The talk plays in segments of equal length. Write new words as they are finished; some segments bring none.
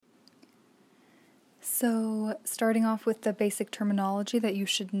So, starting off with the basic terminology that you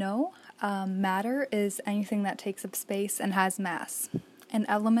should know, matter is anything that takes up space and has mass. An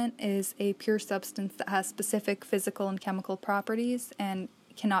element is a pure substance that has specific physical and chemical properties and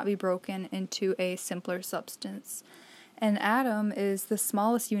cannot be broken into a simpler substance. An atom is the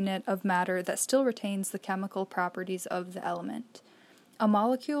smallest unit of matter that still retains the chemical properties of the element. A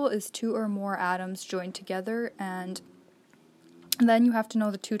molecule is two or more atoms joined together, and then you have to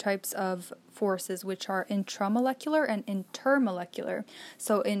know the two types of forces, which are intramolecular and intermolecular.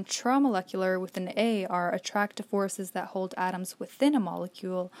 So intramolecular with an A are attractive forces that hold atoms within a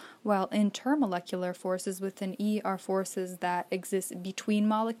molecule, while intermolecular forces with an E are forces that exist between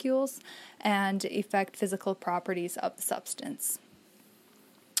molecules and affect physical properties of the substance.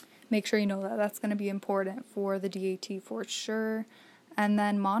 Make sure you know that. That's going to be important for the DAT for sure. And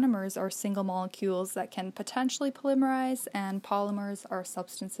then monomers are single molecules that can potentially polymerize, and polymers are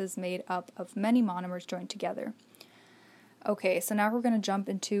substances made up of many monomers joined together. Okay, so now we're going to jump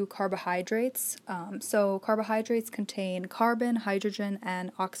into carbohydrates. So carbohydrates contain carbon, hydrogen,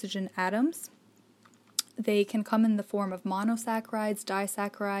 and oxygen atoms. They can come in the form of monosaccharides,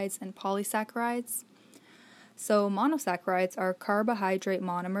 disaccharides, and polysaccharides. So monosaccharides are carbohydrate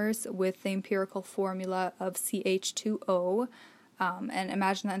monomers with the empirical formula of CH2O, and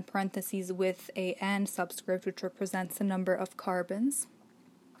imagine that in parentheses with a N subscript, which represents the number of carbons.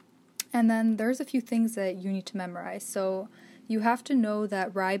 And then there's a few things that you need to memorize. So you have to know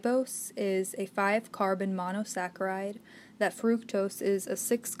that ribose is a 5-carbon monosaccharide, that fructose is a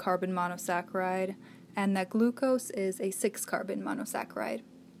 6-carbon monosaccharide, and that glucose is a 6-carbon monosaccharide.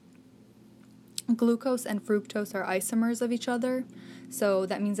 Glucose and fructose are isomers of each other, so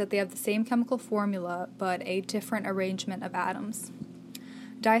that means that they have the same chemical formula but a different arrangement of atoms.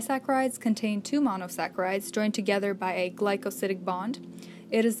 Disaccharides contain 2 monosaccharides joined together by a glycosidic bond.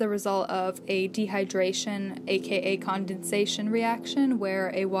 It is the result of a dehydration, aka condensation reaction, where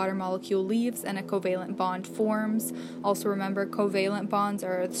a water molecule leaves and a covalent bond forms. Also remember, covalent bonds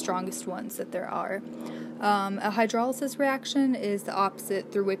are the strongest ones that there are. A hydrolysis reaction is the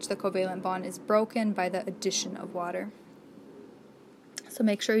opposite, through which the covalent bond is broken by the addition of water. So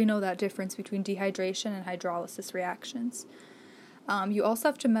make sure you know that difference between dehydration and hydrolysis reactions. You also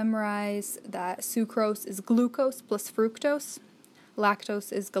have to memorize that sucrose is glucose plus fructose,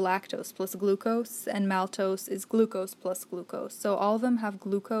 lactose is galactose plus glucose, and maltose is glucose plus glucose. So all of them have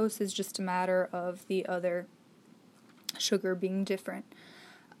glucose, is just a matter of the other sugar being different.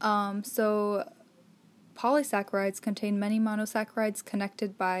 So polysaccharides contain many monosaccharides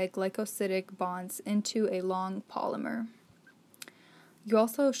connected by glycosidic bonds into a long polymer. You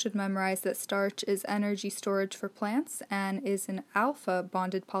also should memorize that starch is energy storage for plants and is an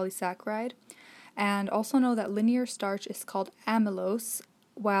alpha-bonded polysaccharide, and also know that linear starch is called amylose,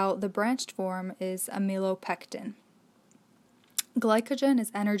 while the branched form is amylopectin. Glycogen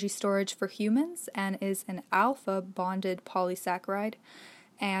is energy storage for humans and is an alpha-bonded polysaccharide,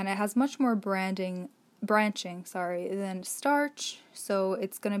 and it has much more branching than starch, so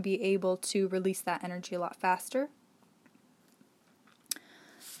it's going to be able to release that energy a lot faster.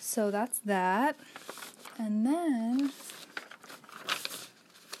 So that's that. And then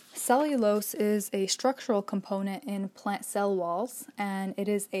cellulose is a structural component in plant cell walls, and it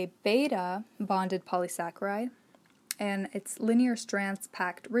is a beta-bonded polysaccharide, and its linear strands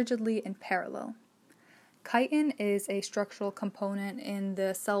packed rigidly in parallel. Chitin is a structural component in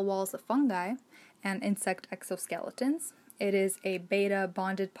the cell walls of fungi and insect exoskeletons. It is a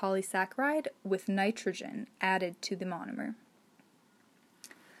beta-bonded polysaccharide with nitrogen added to the monomer.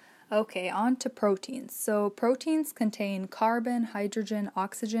 Okay, on to proteins. So proteins contain carbon, hydrogen,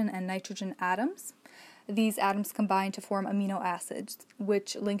 oxygen, and nitrogen atoms. These atoms combine to form amino acids,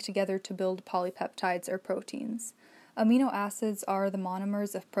 which link together to build polypeptides or proteins. Amino acids are the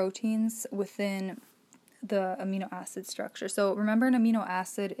monomers of proteins within the amino acid structure. So remember, an amino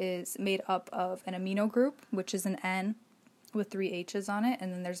acid is made up of an amino group, which is an N with 3 H's on it,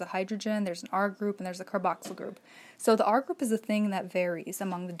 and then there's a hydrogen, there's an R group, and there's a carboxyl group. So the R group is the thing that varies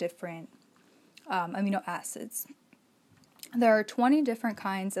among the different amino acids. There are 20 different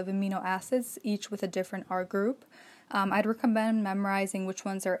kinds of amino acids, each with a different R group. I'd recommend memorizing which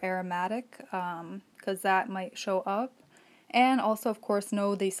ones are aromatic, because that might show up. And also, of course,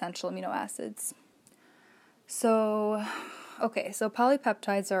 know the essential amino acids. So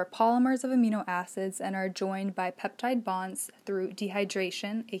polypeptides are polymers of amino acids and are joined by peptide bonds through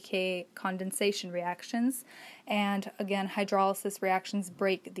dehydration, aka condensation reactions, and again, hydrolysis reactions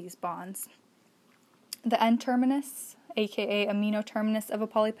break these bonds. The N-terminus, aka amino terminus of a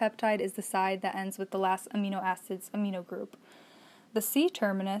polypeptide, is the side that ends with the last amino acid's amino group. The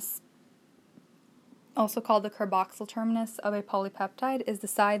C-terminus also called the carboxyl terminus of a polypeptide, is the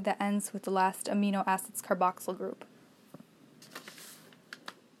side that ends with the last amino acid's carboxyl group.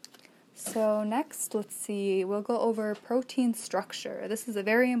 So next, let's see, we'll go over protein structure. This is a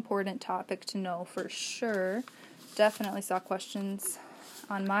very important topic to know for sure. Definitely saw questions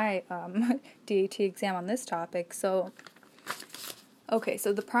on my DAT exam on this topic. So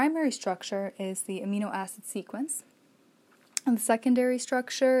the primary structure is the amino acid sequence. And the secondary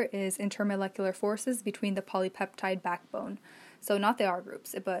structure is intermolecular forces between the polypeptide backbone. So not the R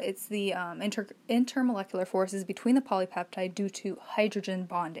groups, but it's the intermolecular forces between the polypeptide due to hydrogen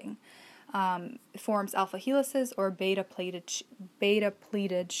bonding. It forms alpha helices or beta pleated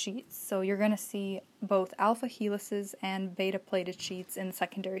sheets. So you're going to see both alpha helices and beta pleated sheets in the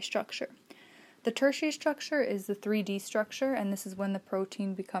secondary structure. The tertiary structure is the 3D structure, and this is when the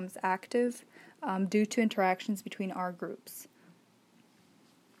protein becomes active due to interactions between R groups.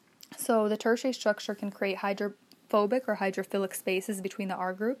 So the tertiary structure can create hydrophobic or hydrophilic spaces between the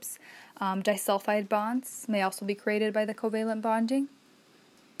R groups. Disulfide bonds may also be created by the covalent bonding.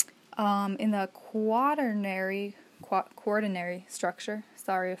 In the quaternary structure,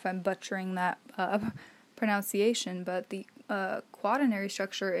 sorry if I'm butchering that pronunciation, but the quaternary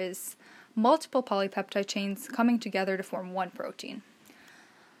structure is multiple polypeptide chains coming together to form one protein.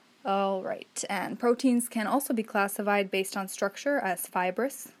 Alright, and proteins can also be classified based on structure as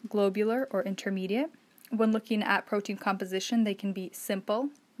fibrous, globular, or intermediate. When looking at protein composition, they can be simple,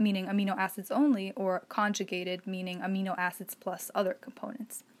 meaning amino acids only, or conjugated, meaning amino acids plus other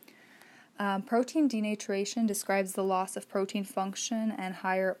components. Protein denaturation describes the loss of protein function and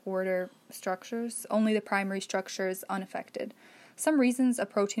higher order structures. Only the primary structure is unaffected. Some reasons a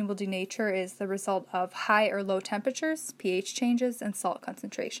protein will denature is the result of high or low temperatures, pH changes, and salt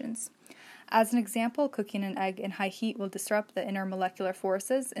concentrations. As an example, cooking an egg in high heat will disrupt the intermolecular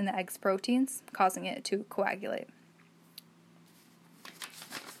forces in the egg's proteins, causing it to coagulate.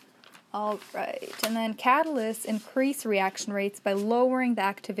 Alright, and then catalysts increase reaction rates by lowering the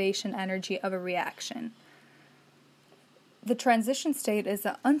activation energy of a reaction. The transition state is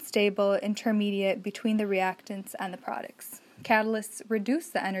an unstable intermediate between the reactants and the products. Catalysts reduce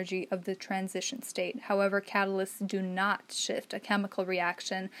the energy of the transition state. However, catalysts do not shift a chemical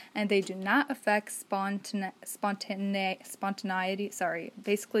reaction, and they do not affect spontaneity.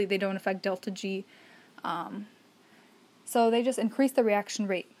 Basically, they don't affect delta G. So they just increase the reaction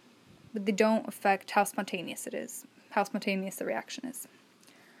rate, but they don't affect how spontaneous the reaction is.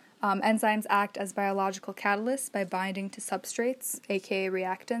 Enzymes act as biological catalysts by binding to substrates, aka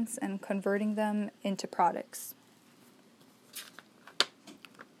reactants, and converting them into products.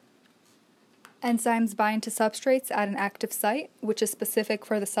 Enzymes bind to substrates at an active site, which is specific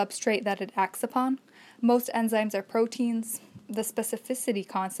for the substrate that it acts upon. Most enzymes are proteins. The specificity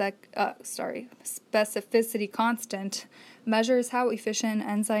constant measures how efficient an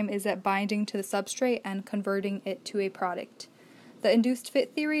enzyme is at binding to the substrate and converting it to a product. The induced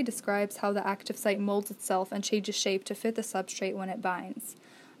fit theory describes how the active site molds itself and changes shape to fit the substrate when it binds.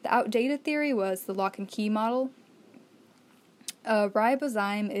 The outdated theory was the lock and key model. A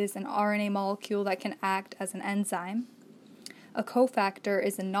ribozyme is an RNA molecule that can act as an enzyme. A cofactor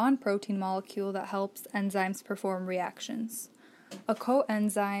is a non-protein molecule that helps enzymes perform reactions. A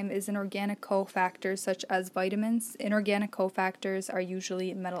coenzyme is an organic cofactor such as vitamins. Inorganic cofactors are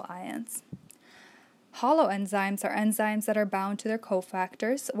usually metal ions. Holoenzymes are enzymes that are bound to their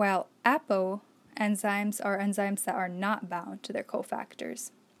cofactors, while apoenzymes are enzymes that are not bound to their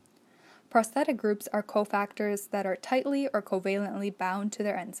cofactors. Prosthetic groups are cofactors that are tightly or covalently bound to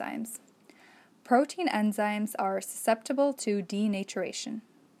their enzymes. Protein enzymes are susceptible to denaturation.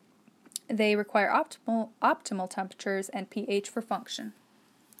 They require optimal temperatures and pH for function.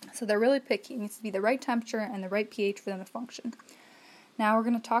 So they're really picky. It needs to be the right temperature and the right pH for them to function. Now we're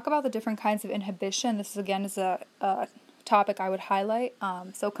going to talk about the different kinds of inhibition. This again is a topic I would highlight.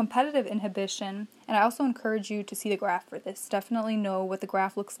 So competitive inhibition, and I also encourage you to see the graph for this. Definitely know what the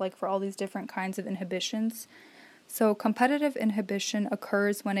graph looks like for all these different kinds of inhibitions. So competitive inhibition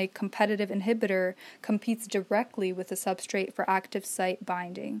occurs when a competitive inhibitor competes directly with the substrate for active site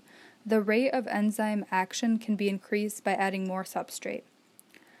binding. The rate of enzyme action can be increased by adding more substrate.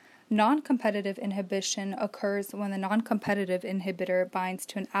 Non-competitive inhibition occurs when the non-competitive inhibitor binds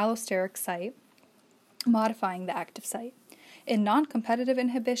to an allosteric site, modifying the active site. In non-competitive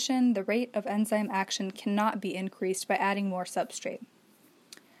inhibition, the rate of enzyme action cannot be increased by adding more substrate.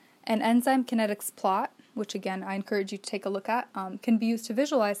 An enzyme kinetics plot, which again I encourage you to take a look at, can be used to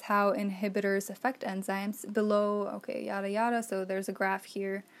visualize how inhibitors affect enzymes. Below, yada yada, so there's a graph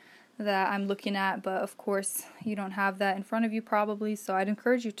here that I'm looking at, but of course you don't have that in front of you probably, so I'd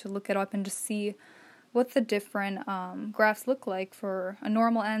encourage you to look it up and just see what the different graphs look like for a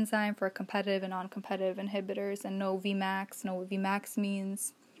normal enzyme, for competitive and non-competitive inhibitors, and know what Vmax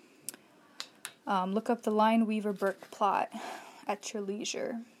means. Look up the Lineweaver-Burke plot at your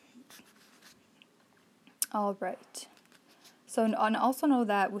leisure. All right. So, and also know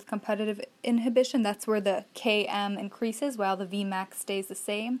that with competitive inhibition, that's where the Km increases while the Vmax stays the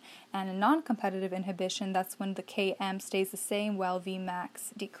same. And in non-competitive inhibition, that's when the Km stays the same while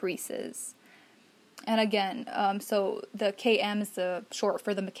Vmax decreases. And again, so the Km is the short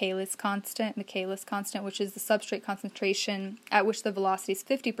for the Michaelis constant, which is the substrate concentration at which the velocity is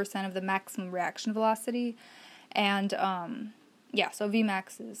 50% of the maximum reaction velocity. And so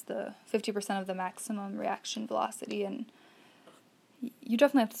Vmax is the 50% of the maximum reaction velocity. And you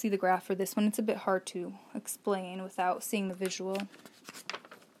definitely have to see the graph for this one. It's a bit hard to explain without seeing the visual.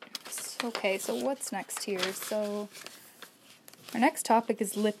 Okay, so what's next here? So our next topic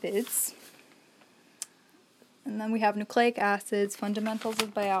is lipids. And then we have nucleic acids, fundamentals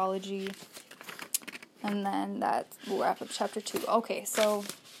of biology, and then we'll wrap up chapter 2. Okay, so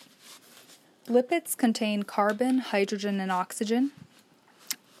lipids contain carbon, hydrogen, and oxygen.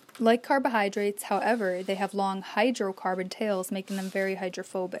 Like carbohydrates, however, they have long hydrocarbon tails, making them very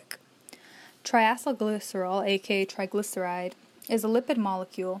hydrophobic. Triacylglycerol, aka triglyceride, is a lipid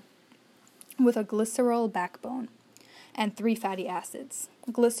molecule with a glycerol backbone and 3 fatty acids.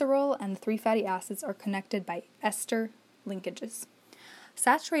 Glycerol and the 3 fatty acids are connected by ester linkages.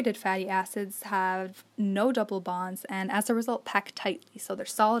 Saturated fatty acids have no double bonds and as a result pack tightly, so they're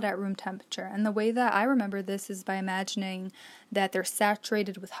solid at room temperature. And the way that I remember this is by imagining that they're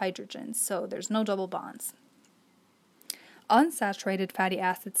saturated with hydrogen, so there's no double bonds. Unsaturated fatty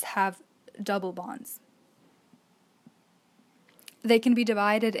acids have double bonds. They can be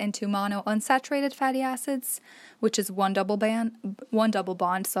divided into monounsaturated fatty acids, which is one double bond,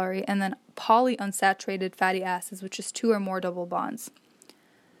 and then polyunsaturated fatty acids, which is 2 or more double bonds.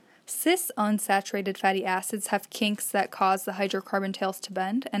 Cis-unsaturated fatty acids have kinks that cause the hydrocarbon tails to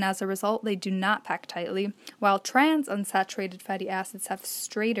bend, and as a result, they do not pack tightly, while trans-unsaturated fatty acids have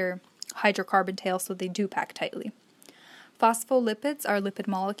straighter hydrocarbon tails, so they do pack tightly. Phospholipids are lipid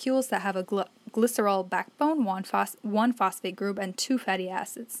molecules that have a glycerol backbone, one phosphate group, and 2 fatty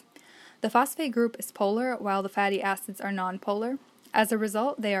acids. The phosphate group is polar, while the fatty acids are nonpolar. As a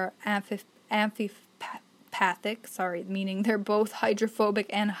result, they are amphipathic, meaning they're both hydrophobic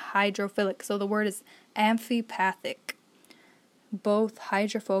and hydrophilic. So the word is amphipathic, both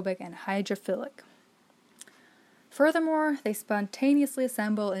hydrophobic and hydrophilic. Furthermore, they spontaneously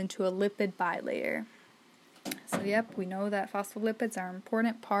assemble into a lipid bilayer. So yep, we know that phospholipids are an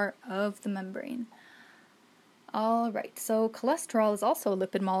important part of the membrane. Alright, so cholesterol is also a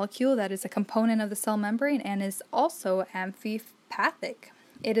lipid molecule that is a component of the cell membrane and is also amphipathic.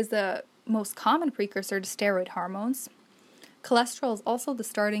 It is the most common precursor to steroid hormones. Cholesterol is also the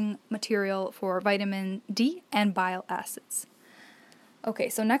starting material for vitamin D and bile acids. Okay,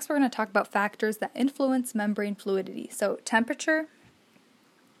 so next we're going to talk about factors that influence membrane fluidity. So temperature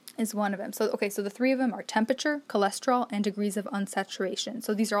is one of them. So the 3 of them are temperature, cholesterol, and degrees of unsaturation.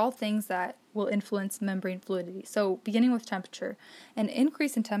 So these are all things that will influence membrane fluidity. So beginning with temperature, an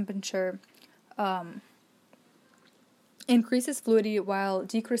increase in temperature increases fluidity while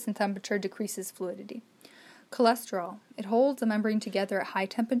decrease in temperature decreases fluidity. Cholesterol, it holds the membrane together at high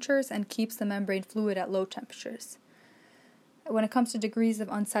temperatures and keeps the membrane fluid at low temperatures. When it comes to degrees of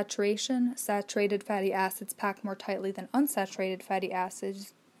unsaturation, saturated fatty acids pack more tightly than unsaturated fatty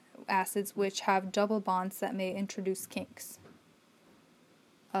acids which have double bonds that may introduce kinks.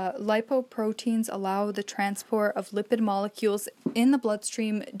 Lipoproteins allow the transport of lipid molecules in the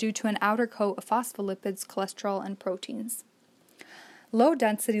bloodstream due to an outer coat of phospholipids, cholesterol, and proteins.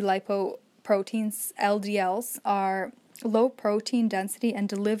 Low-density lipoproteins, LDLs, are low protein density and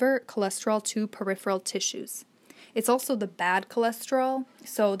deliver cholesterol to peripheral tissues. It's also the bad cholesterol,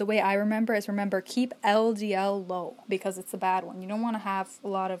 so the way I remember is keep LDL low because it's a bad one. You don't want to have a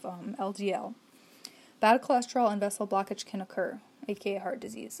lot of LDL. Bad cholesterol and vessel blockage can occur, aka heart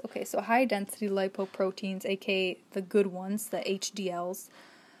disease. Okay, so high density lipoproteins, aka the good ones, the HDLs,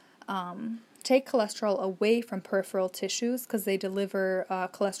 take cholesterol away from peripheral tissues because they deliver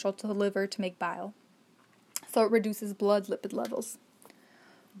cholesterol to the liver to make bile. So it reduces blood lipid levels.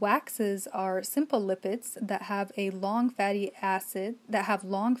 Waxes are simple lipids that have long fatty acids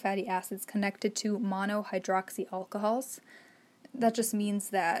connected to monohydroxy alcohols. That just means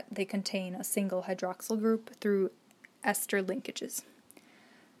that they contain a single hydroxyl group through ester linkages.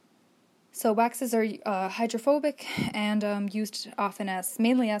 So waxes are hydrophobic and used often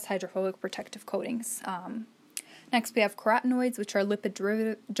mainly as hydrophobic protective coatings. Next, we have carotenoids, which are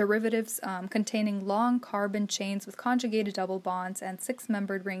lipid derivatives containing long carbon chains with conjugated double bonds and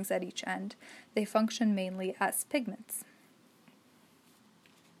 6-membered rings at each end. They function mainly as pigments.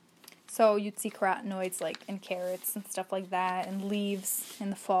 So you'd see carotenoids like in carrots and stuff like that, and leaves in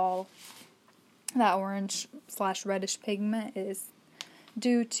the fall. That orange/reddish pigment is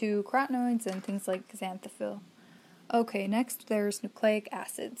due to carotenoids and things like xanthophyll. Okay, next there's nucleic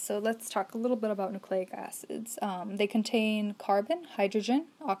acids. So let's talk a little bit about nucleic acids. They contain carbon, hydrogen,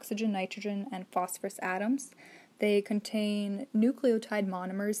 oxygen, nitrogen, and phosphorus atoms. They contain nucleotide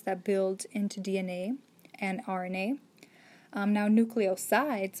monomers that build into DNA and RNA. Now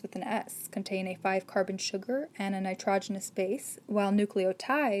nucleosides, with an S, contain a 5-carbon sugar and a nitrogenous base, while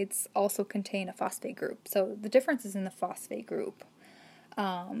nucleotides also contain a phosphate group. So the difference is in the phosphate group.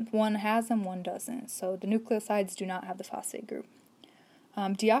 One has them, one doesn't. So the nucleosides do not have the phosphate group.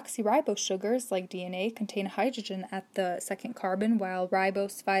 Deoxyribose sugars, like DNA, contain hydrogen at the 2nd carbon, while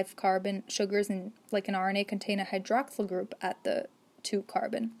ribose 5-carbon sugars, like an RNA, contain a hydroxyl group at the 2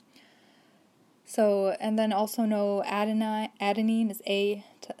 carbon. So, and then also know adenine is A,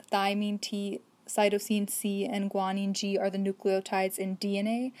 thymine T, cytosine C, and guanine G are the nucleotides in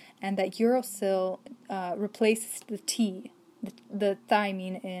DNA, and that uracil replaces the T, the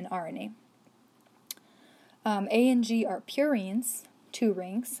thymine in RNA. A and G are purines, 2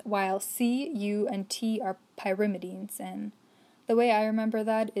 rings, while C, U, and T are pyrimidines. And the way I remember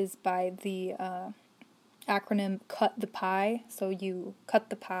that is by the acronym cut the pie. So you cut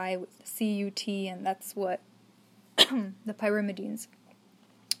the pie with CUT, and that's what the pyrimidines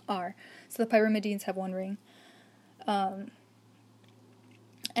are. So the pyrimidines have 1 ring.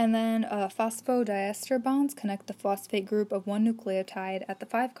 And then phosphodiester bonds connect the phosphate group of 1 nucleotide at the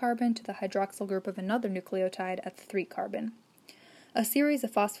 5 carbon to the hydroxyl group of another nucleotide at the 3 carbon. A series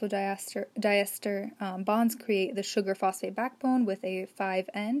of phosphodiester bonds create the sugar phosphate backbone with a 5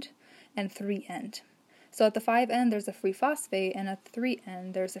 end and 3 end. So at the 5 end there's a free phosphate, and at the 3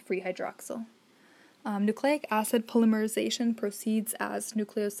 end there's a free hydroxyl. Nucleic acid polymerization proceeds as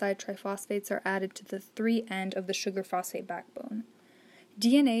nucleoside triphosphates are added to the 3 end of the sugar phosphate backbone.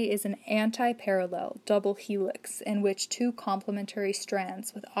 DNA is an anti-parallel double helix in which 2 complementary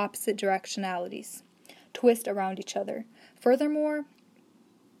strands with opposite directionalities twist around each other. Furthermore,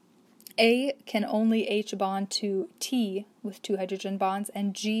 A can only H bond to T with 2 hydrogen bonds,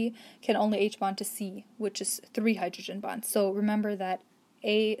 and G can only H bond to C, which is 3 hydrogen bonds. So remember that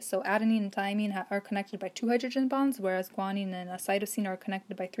adenine and thymine are connected by 2 hydrogen bonds, whereas guanine and cytosine are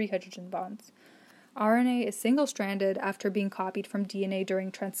connected by 3 hydrogen bonds. RNA is single-stranded after being copied from DNA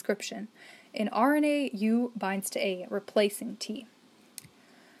during transcription. In RNA, U binds to A, replacing T.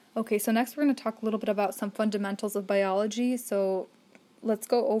 Okay, so next we're going to talk a little bit about some fundamentals of biology. So let's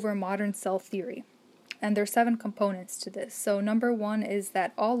go over modern cell theory. And there are 7 components to this. So number 1 is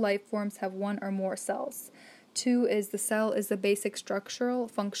that all life forms have 1 or more cells. 2 is the cell is the basic structural,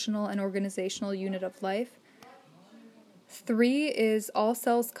 functional, and organizational unit of life. 3 is all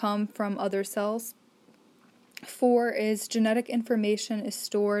cells come from other cells. 4 is genetic information is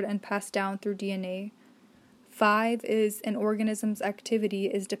stored and passed down through DNA. 5 is an organism's activity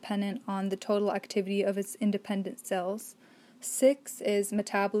is dependent on the total activity of its independent cells. 6 is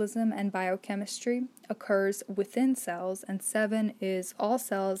metabolism and biochemistry occurs within cells. And 7 is all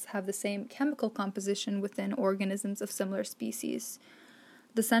cells have the same chemical composition within organisms of similar species.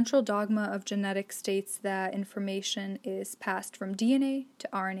 The central dogma of genetics states that information is passed from DNA to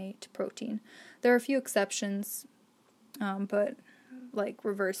RNA to protein. There are a few exceptions, but like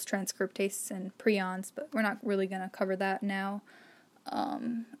reverse transcriptase and prions, but we're not really going to cover that now.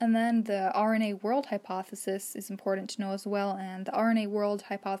 And then the RNA world hypothesis is important to know as well, and the RNA world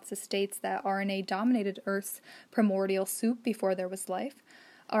hypothesis states that RNA dominated Earth's primordial soup before there was life.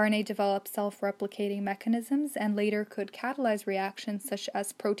 RNA developed self-replicating mechanisms and later could catalyze reactions such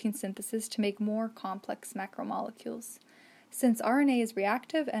as protein synthesis to make more complex macromolecules. Since RNA is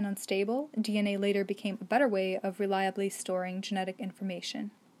reactive and unstable, DNA later became a better way of reliably storing genetic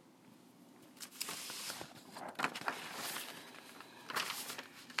information.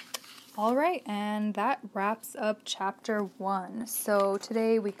 Alright, and that wraps up Chapter 1. So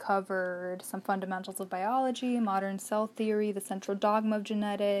today we covered some fundamentals of biology, modern cell theory, the central dogma of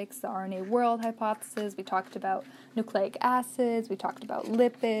genetics, the RNA world hypothesis. We talked about nucleic acids, we talked about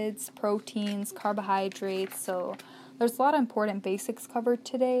lipids, proteins, carbohydrates. So there's a lot of important basics covered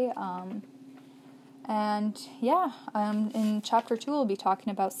today. In Chapter 2 we'll be talking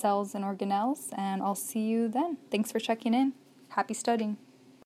about cells and organelles, and I'll see you then. Thanks for checking in. Happy studying.